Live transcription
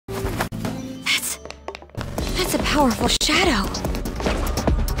powerful shadow.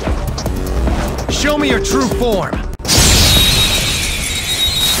 Show me your true form.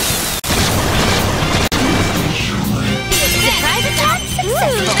 Surprise attack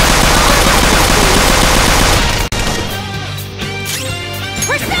successful.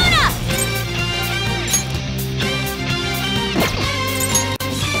 Persona!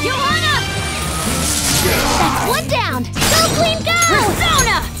 Johanna! That's one down. Go Queen, go!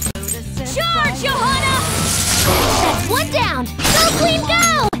 Persona! Charge, Johanna! That's one down. Go Queen,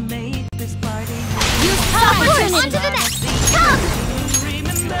 go! Use power on to the next. Come!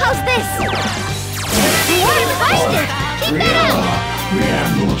 How's this? More crushed it! Keep that up! We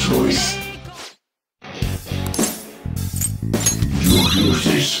have no choice. You'll use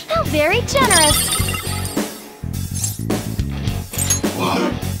this. How very generous. What?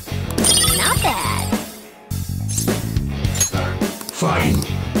 Not bad. Fine.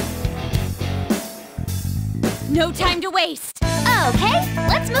 No time to waste. Okay,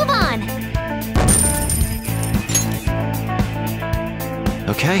 let's move on.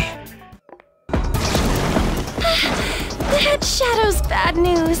 Okay. That shadow's bad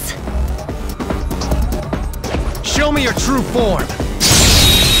news. Show me your true form.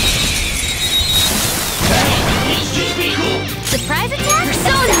 Surprise attack?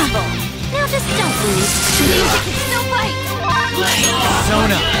 Persona! Now just don't lose. The music can still fight.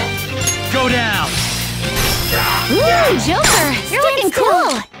 Persona. Go down. Ooh, Joker! You're looking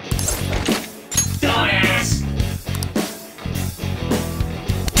cool! Dumbass!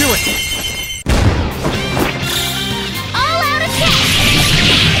 Do it. All-out attack!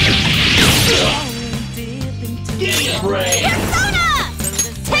 Give me a break! Persona!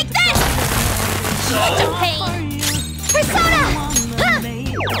 Take this! Such a pain! Persona! Huh.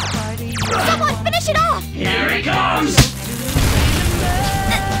 Someone finish it off! Here it comes!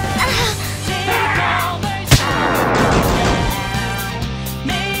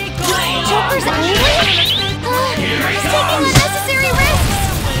 Joker's angry? He's taking unnecessary risks!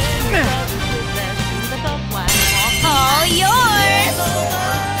 All yours!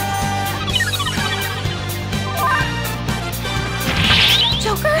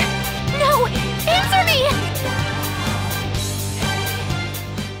 Joker? No! Answer me!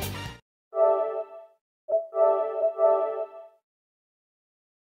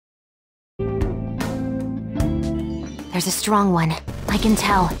 There's a strong one. I can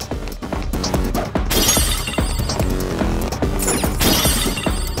tell.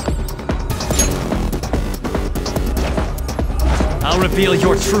 I'll reveal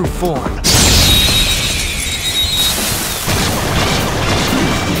your true form.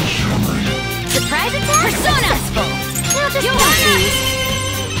 Surprise attack? Persona! Now just please.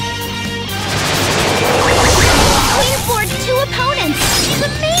 Queen forged 2 opponents! She's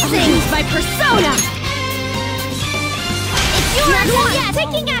amazing! Use my persona! It's yours! Yes,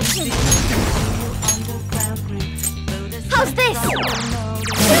 taking action! How's this? 2 more!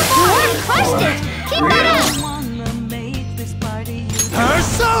 Crushed it! Keep that up!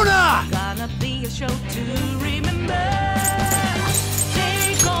 Persona!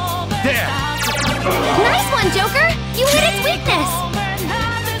 There! Nice one, Joker! You hit its weakness!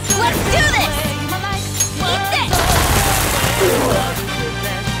 Let's do this! Eat this!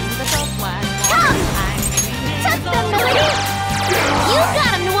 Come! Tuck them, Melody! You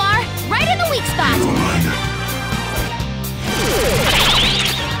got him, Noir! Right in the weak spot!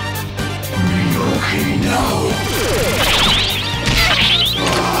 Okay now.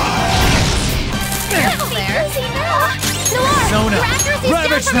 Careful there! Easy now! Noir! Persona! Your accuracy's down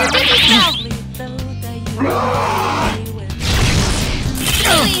Ravage from your them! dizzy spell!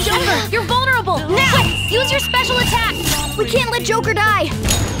 Joker, you're vulnerable! Now! Use your special attack! We can't let Joker die!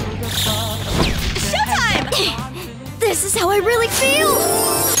 Showtime! This is how I really feel!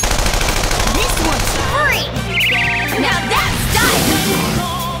 This one's free! Now that's style!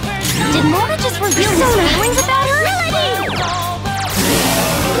 Did Mona just reveal his feelings about her?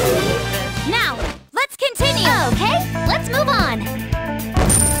 Now, let's continue! Okay, let's move on!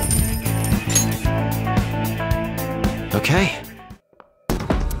 Okay.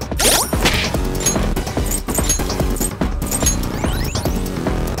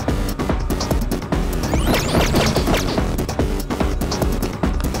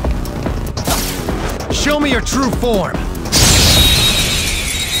 Show me your true form.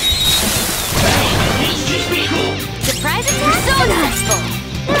 Surprise attack successful!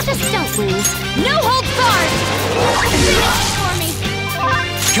 Now just don't lose. No holds barred! Finish for me!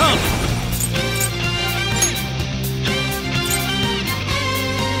 Come!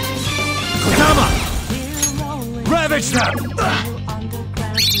 Kodama! Ravage them!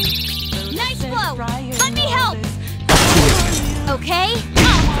 Nice blow! Let me help! Okay?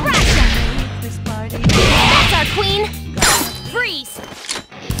 I'll thrash him! That's our queen! Freeze!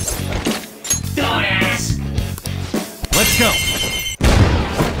 Dumbass! Let's go!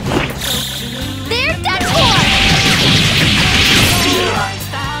 They're done for!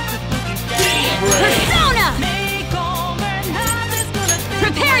 Persona!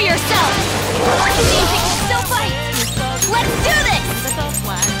 Prepare yourself! Music still fights! Let's do this!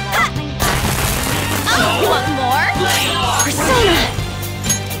 Ha! Oh, you want more? Persona!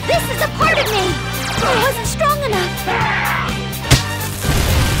 This is a part of me! I wasn't strong enough!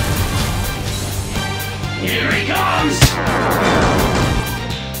 Here he comes!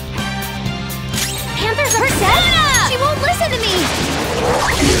 Panther's upset! She won't listen to me!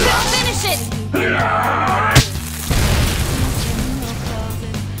 Finish it!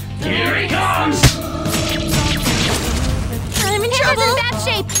 Here he comes! I'm in trouble! In bad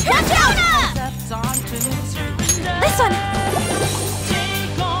shape! Watch out! This one!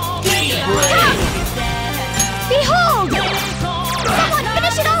 Ah! Behold! Someone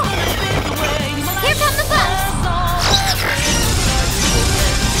finish it off! Here come the buffs!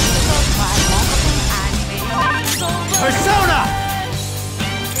 Persona!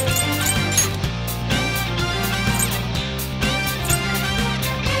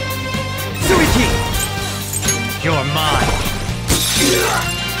 Suiki! You're mine!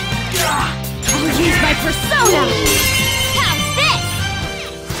 I'll use my persona! How's this?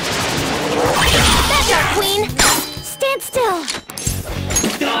 That's our queen! Stand still!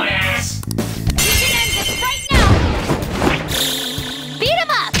 Dumbass! You can end this right now! Beat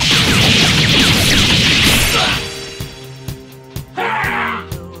him up!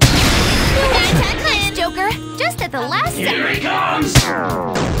 Nice, Joker! Just at the last second! Here he comes!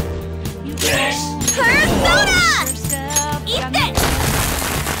 This! Persona! Eat this!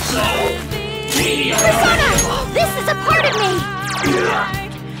 So mediocre! Persona! This is a part of me!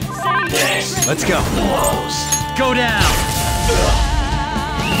 This! Let's go! Close! Go down!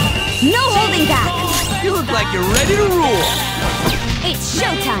 No holding back! You look like you're ready to rule! It's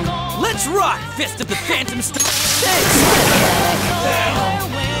showtime! Let's rock, Fist of the Phantom Star!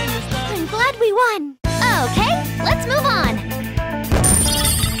 I'm glad we won! Okay, let's move on!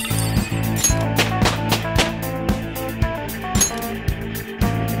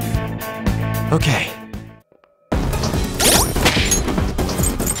 Okay.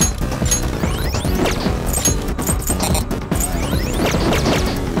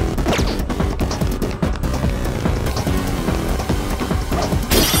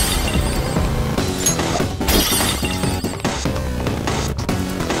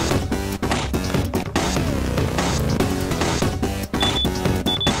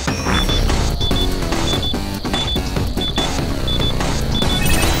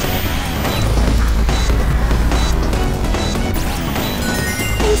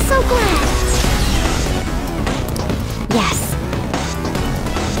 So glad! Yes.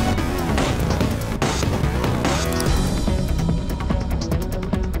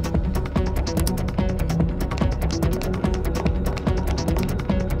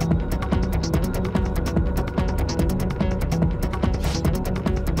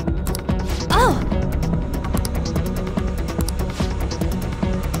 Oh!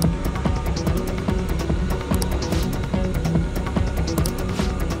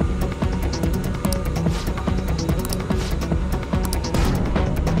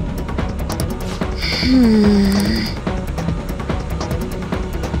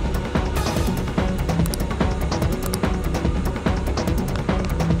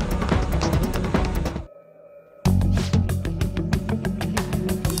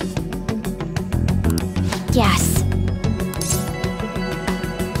 Yes.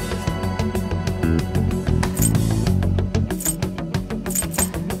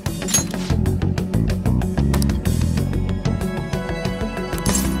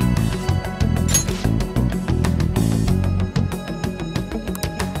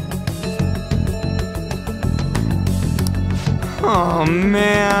 Oh,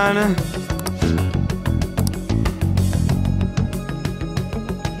 man.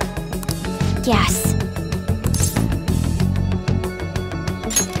 Yes.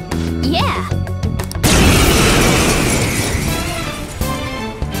 Yeah.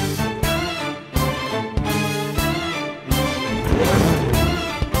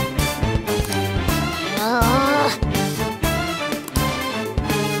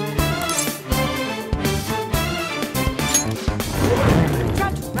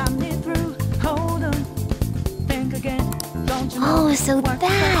 Oh, so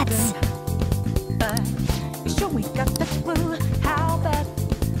that's... Sure we got the clue. How bad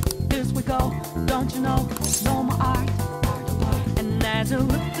is we go? Don't you know? No more art.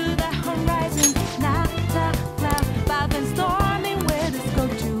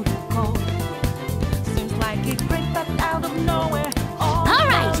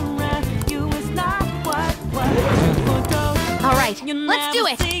 right, let's do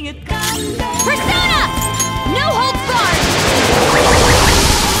it! Persona! No holds barred!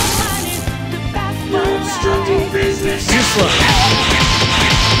 You're obstructing business. Too slow.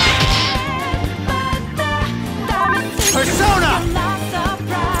 Persona!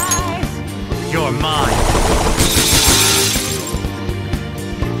 You're mine.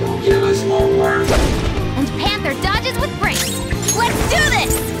 Don't give us more work. And Panther dodges with grace. Let's do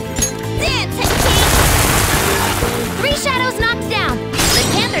this! Dance, King! 3 shadows knocked down. The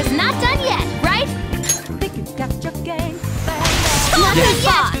Panther's not done yet, right? Not the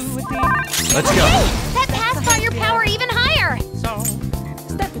boss! Let's go. Hey, that pass brought your power even higher.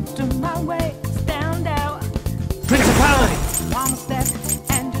 Principality!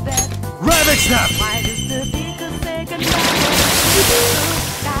 Ravage them!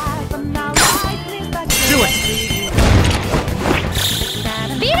 Do it!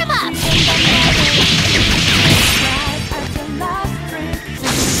 Beat him up!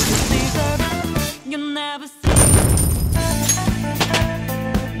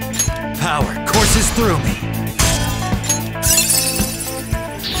 Power courses through me.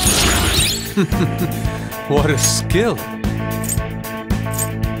 What a skill.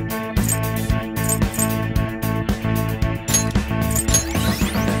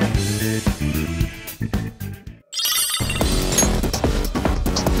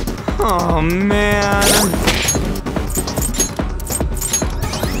 Oh, man.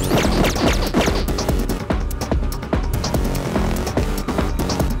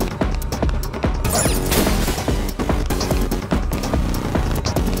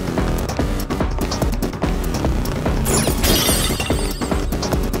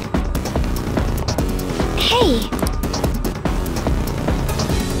 Hey!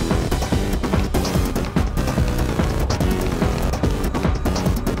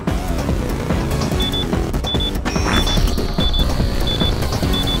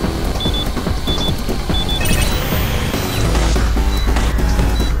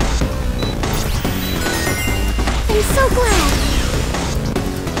 I'm so glad!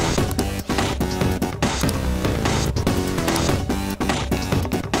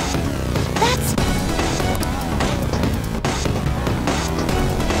 That's...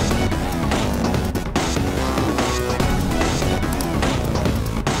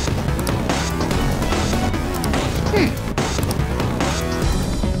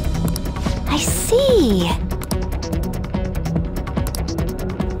 I see.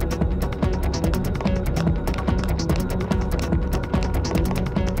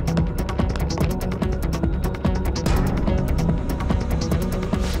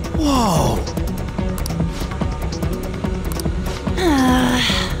 Whoa!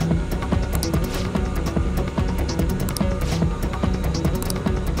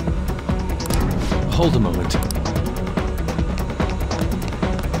 Hold a moment.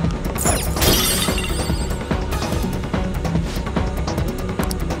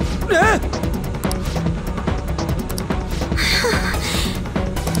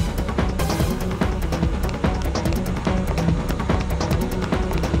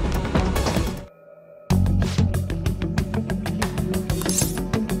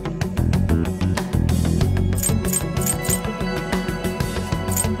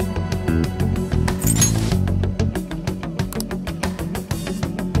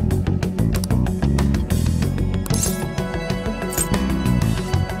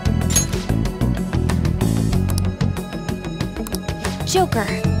 Joker.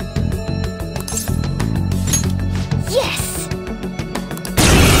 Yes!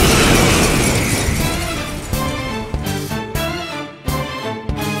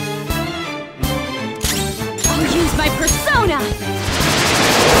 I'll use my persona!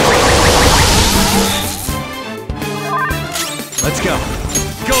 Let's go.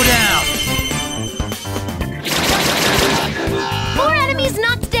 Go down! 4 enemies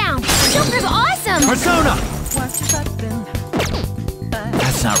knocked down! Joker's awesome! Persona!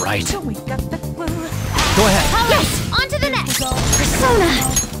 That's not right. Go ahead. Yes! On to the next! Persona!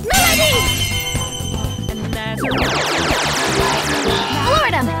 Melody!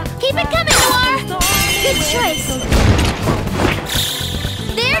 Lord him! Keep it coming, Noir! Good choice!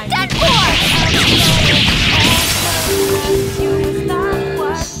 They're done for!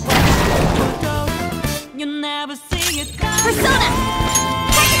 Persona!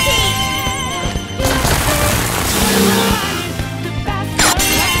 Hecate!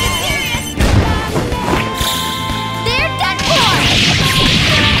 They're done for!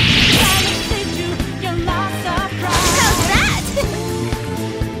 How's that?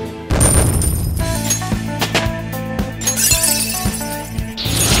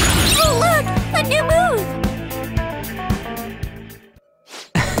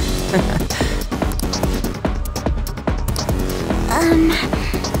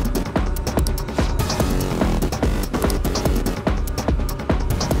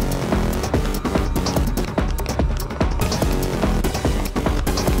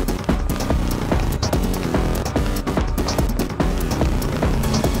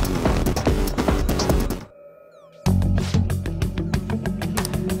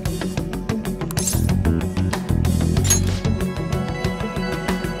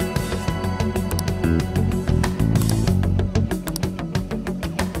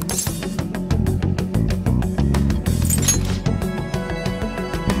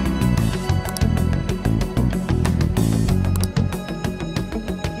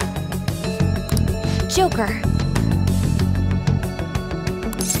 Joker.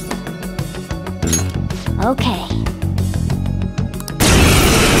 Okay.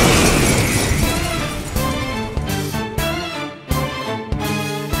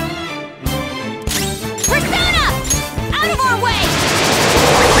 Persona! Out of our way!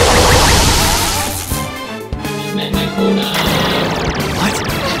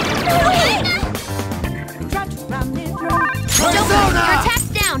 Joker, your attack's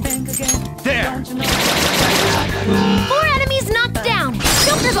down. There! 4 enemies knocked down.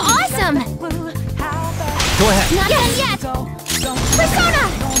 Joker's awesome. Go ahead. Not done yet. Persona!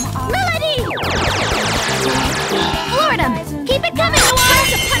 Melody! Floored 'em. Keep it coming, Noir,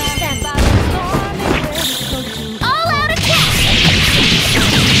 to punish them. All out attack!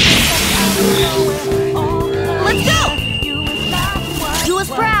 Let's go! You was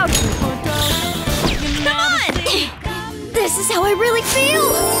proud. Come on! This is how I really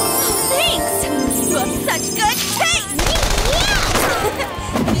feel. Thanks. You have such good taste. Yeah!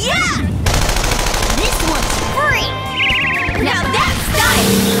 Yeah! This one's free. Now that's style.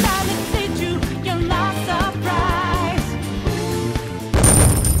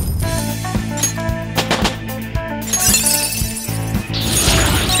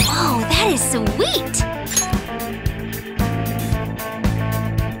 Whoa, that is sweet.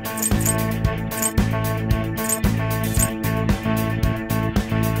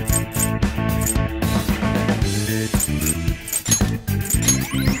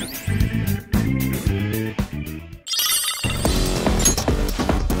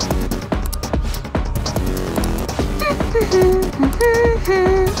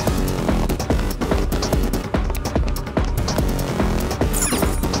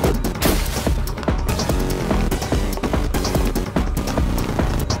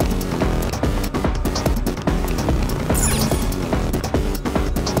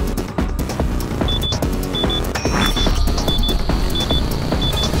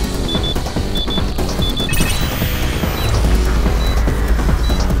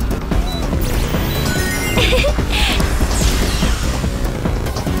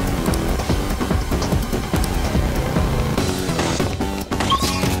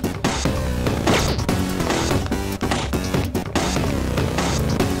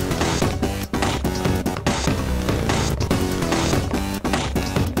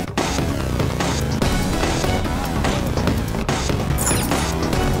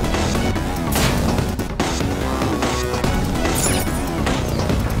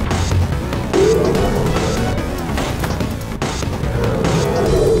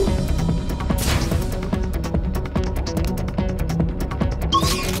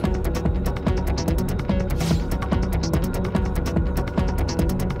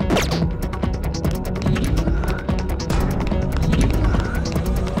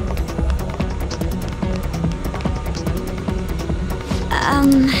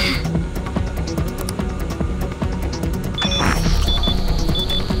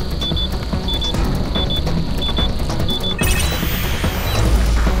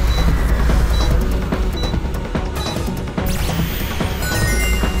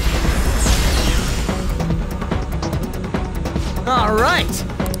 All right.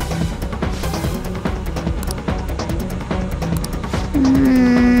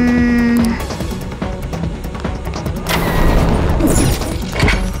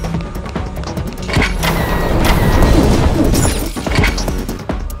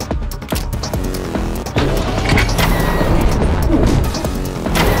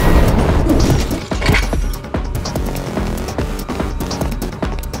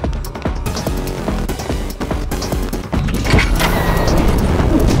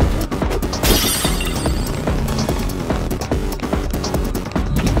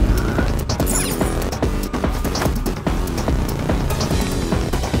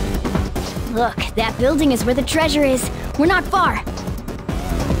 Look, that building is where the treasure is. We're not far.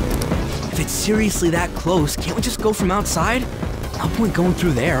 If it's seriously that close, can't we just go from outside? No point going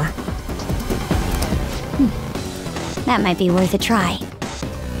through there. That might be worth a try.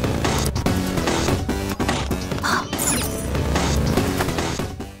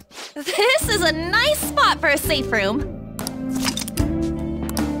 This is a nice spot for a safe room.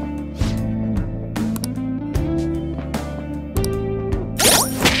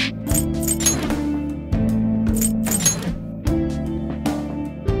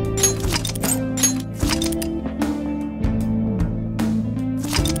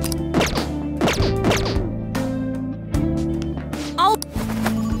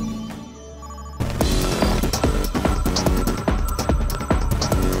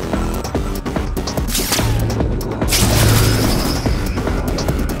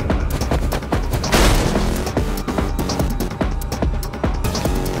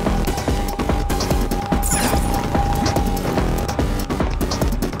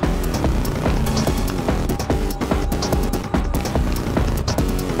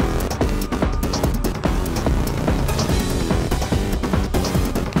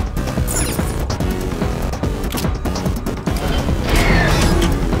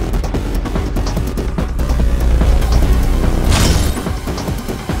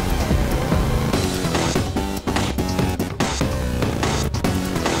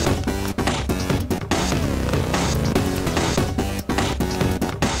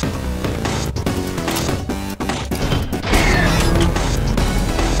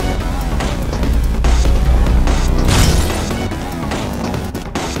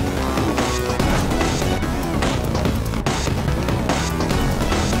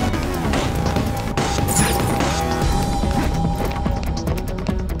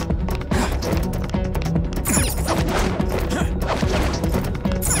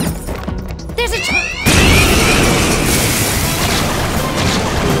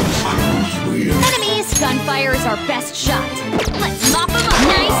 fire is our best shot. Let's mop them up.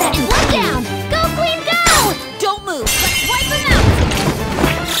 Nice, and one down. Go, Queen, go! Don't move. Let's wipe them out.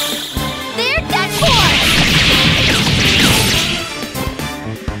 They're done for.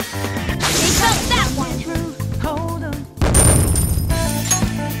 They felt that one.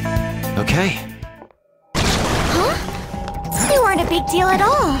 Okay. Huh? They weren't a big deal at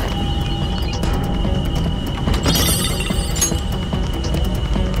all.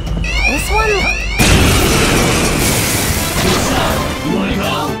 This one...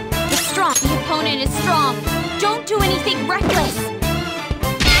 It's strong. The opponent is strong. Don't do anything reckless.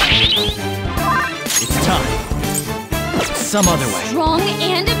 It's time. Some other way. Strong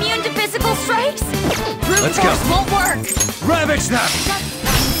and immune to physical strikes? Brute Let's force go. won't work. Ravage them!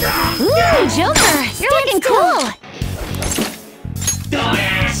 Ooh, Joker, you're looking cool.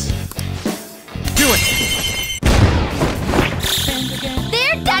 Do it!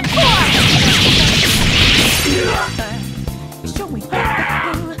 They're done for.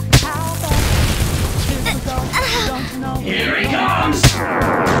 Here he comes!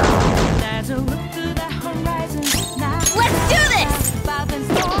 Let's do this!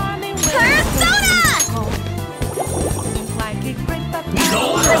 Persona!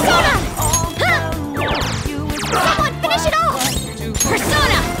 Persona! Huh! Someone finish it off!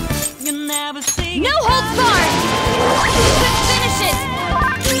 Persona! No holds barred! Let's finish it!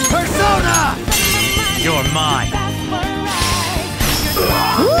 Persona! You're mine.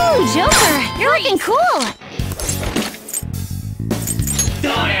 Ooh, Joker, you're looking cool!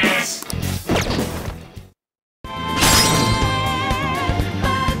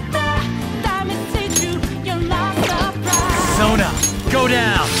 Persona, go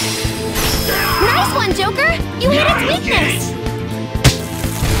down! Nice one, Joker! You hit its weakness!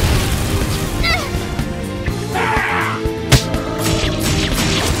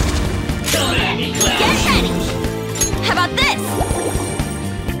 Get ready! How about this?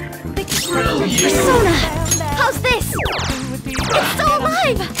 Persona! How's this? It's still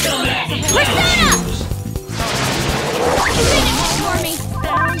alive! Persona! Finish it for me!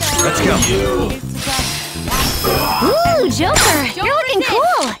 Let's go. Ooh, Joker! You're looking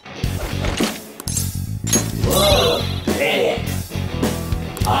cool!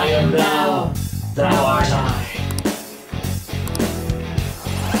 I am thou, thou art I.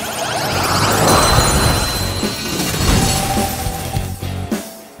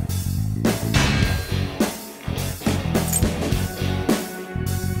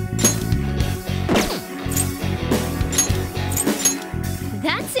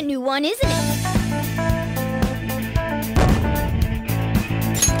 That's a new one, isn't it?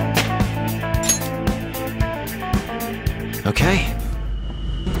 Okay.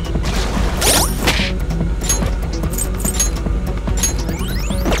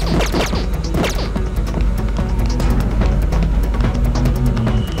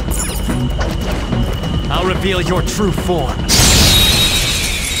 I'll reveal your true form.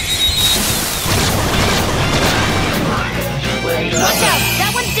 Watch out!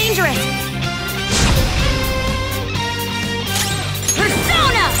 That one's dangerous!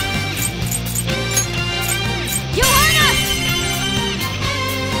 Persona! Johanna!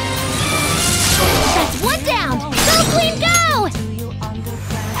 That's one down! Go, Queen, go!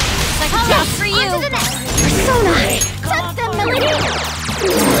 Like just for you! On to the next! Persona! Touch them, Melody!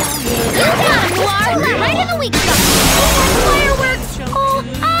 You got it, Noir! Right in the weak spot! Fireworks! Oh,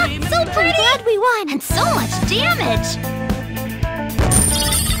 so pretty! I'm glad we won! And so much damage!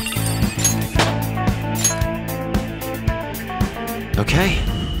 Okay.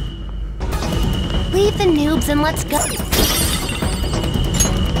 Leave the noobs and let's go.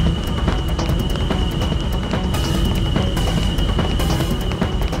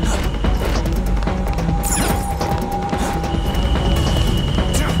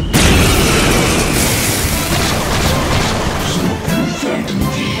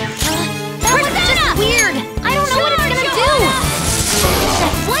 That was just weird. I don't know what it's gonna do.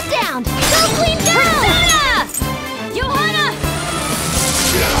 That's one down. Go, Queen, go! Persona! Johanna!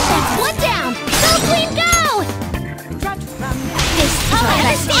 That's one down. Go, Queen, go! This is our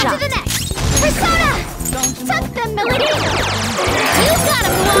best shot. On to the next. Persona! Tuck them, Melody! You got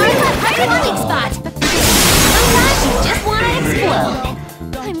him, Noir! Right in the weak spot! Sometimes you just want to explode.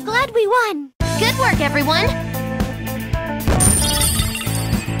 I'm glad we won. Good work, everyone!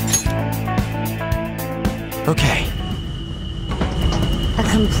 Okay. A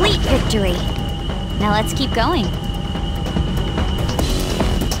complete victory. Now let's keep going.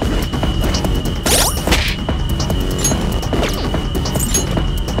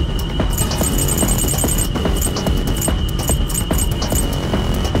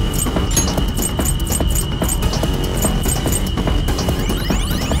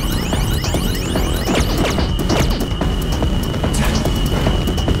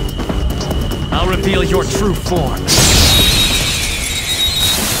 reveal your true form.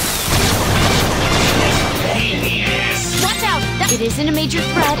 Watch out! It isn't a major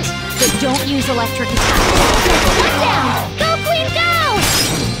threat, but don't use electric attack. One down! Go, Queen, go!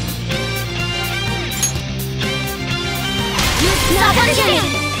 Stop again!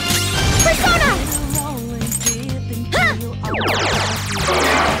 Persona!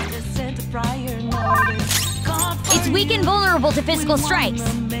 It's weak and vulnerable to physical strikes.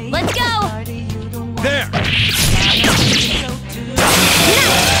 Let's go! There! Nice!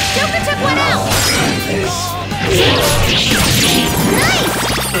 Joker took one out! Nice!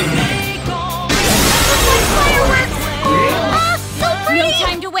 Like fireworks! Ah, so pretty! No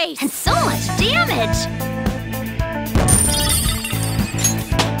time to waste! And so much damage!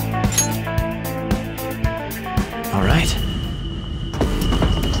 All right.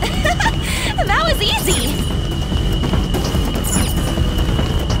 That was easy!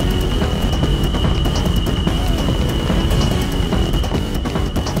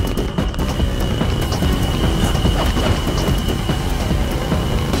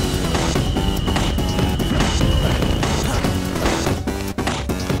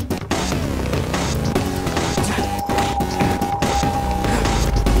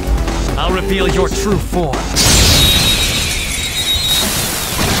 I'll reveal your true form.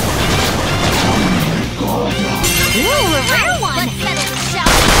 Ooh, a rare one! Let's settle this,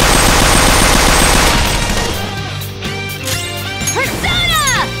 shall we? Persona!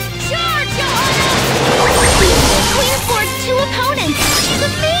 Charge, Johanna! Queen forged 2 opponents! She's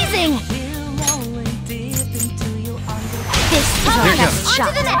amazing! This is our Here best goes. shot.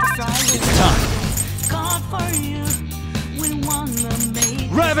 On to the next! It's time.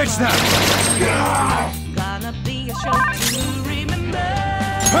 Ravage them!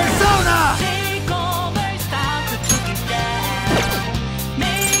 Persona!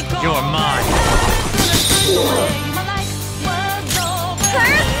 You're mine.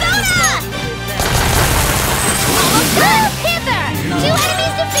 Persona! Panther! 2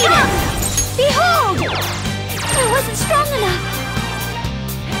 enemies defeated! Behold! I wasn't strong enough.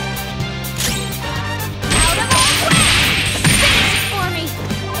 Out of all way! Finish it for me!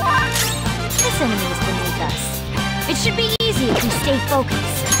 This enemy is beneath us. It should be easy if we stay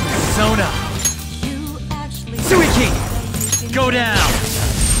focused. Persona! Suiki! Go down!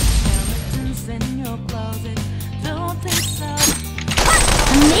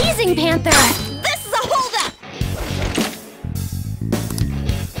 Amazing, Panther! This is a holdup!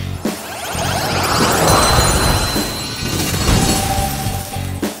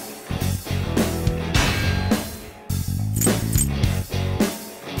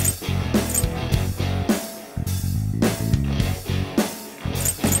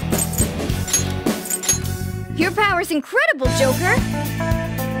 Your power's incredible, Joker!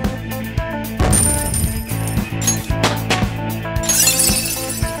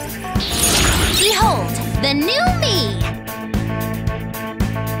 Behold, the new me!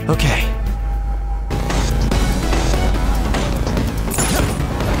 Okay.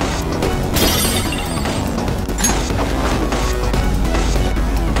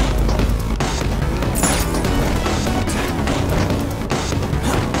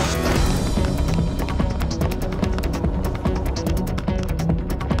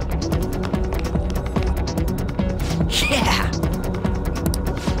 Yeah!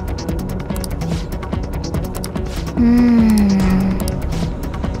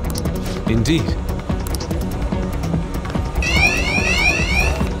 Indeed.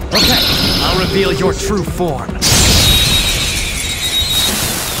 Okay, I'll reveal your true form.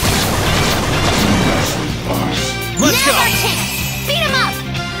 Let's go! Now's our chance! Beat him up!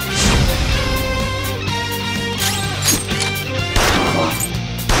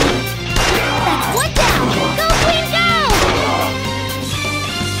 That's one down! Go, Queen, go!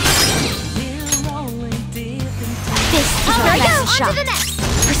 This is our best shot. On to the next!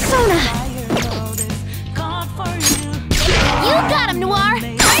 Persona! You got him, Noir! Right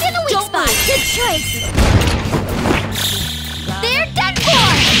in the weak spot! Good choice! They're done for!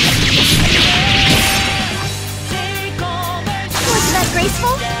 Wasn't that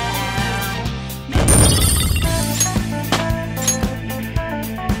graceful?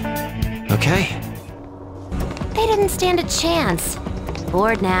 Okay. They didn't stand a chance.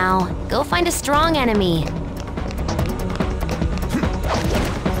 Bored now. Go find a strong enemy.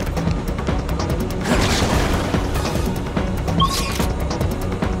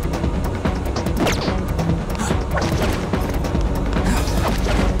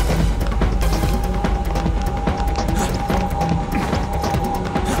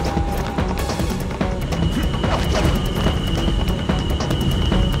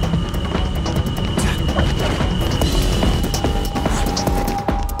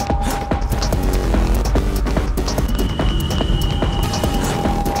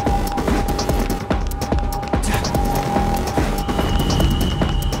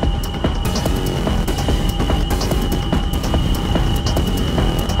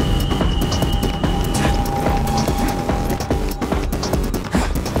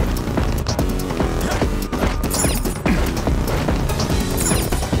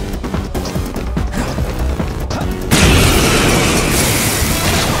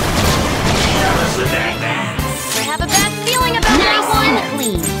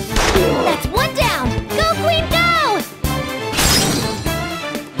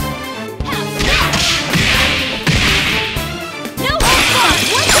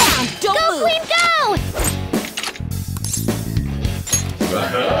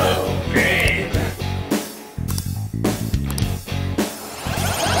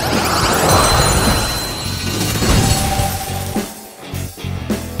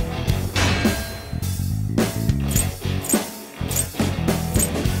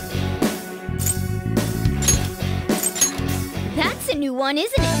 fun,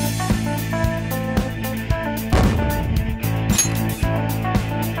 isn't it?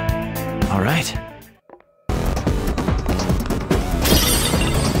 All right.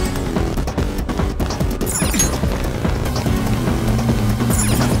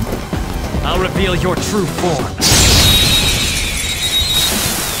 I'll reveal your true form.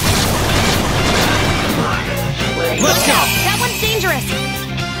 Let's go! That one's dangerous.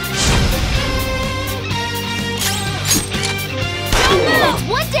 That's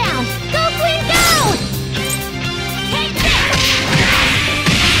one down! Go, Queen, go! Take this!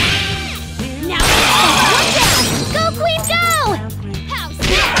 Now one down! Go, Queen, go! House!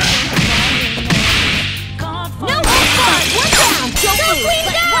 No more fun! One down! Go, Queen,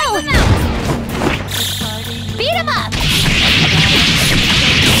 go! Beat him up!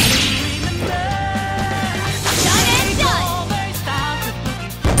 Done and done!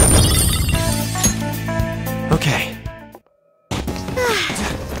 Okay.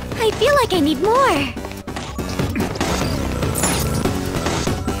 I feel like I need more.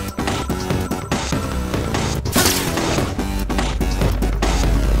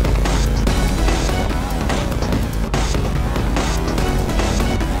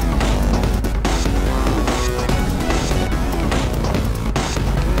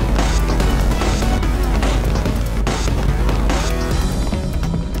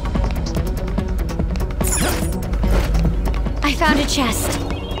 I found a chest.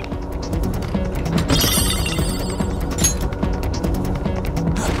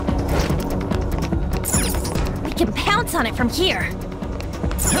 We can pounce on it from here.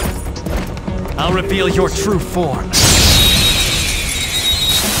 I'll reveal your true form.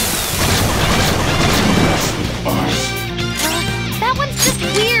 That one's just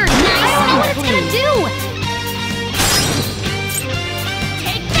weird. I don't know what it's gonna do.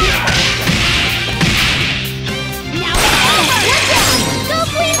 Take that! Now one down! Go,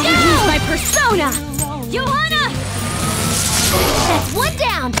 Queen, go! I'll use my persona. Johanna! That's one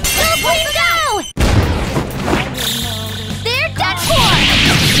down! Go, Queen, go! They're done for!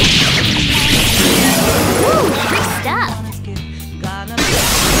 Woo, free stuff!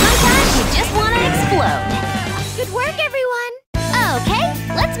 Sometimes you just want to explode. Good work, everyone! Okay,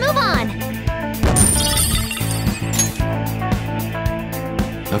 let's move on.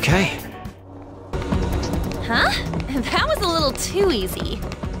 Okay. Huh? That was a little too easy.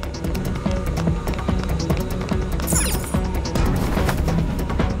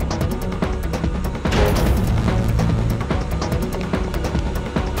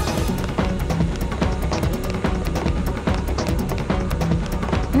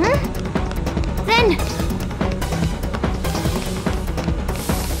 Then...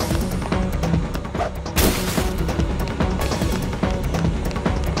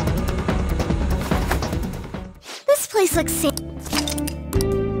 This place looks safe.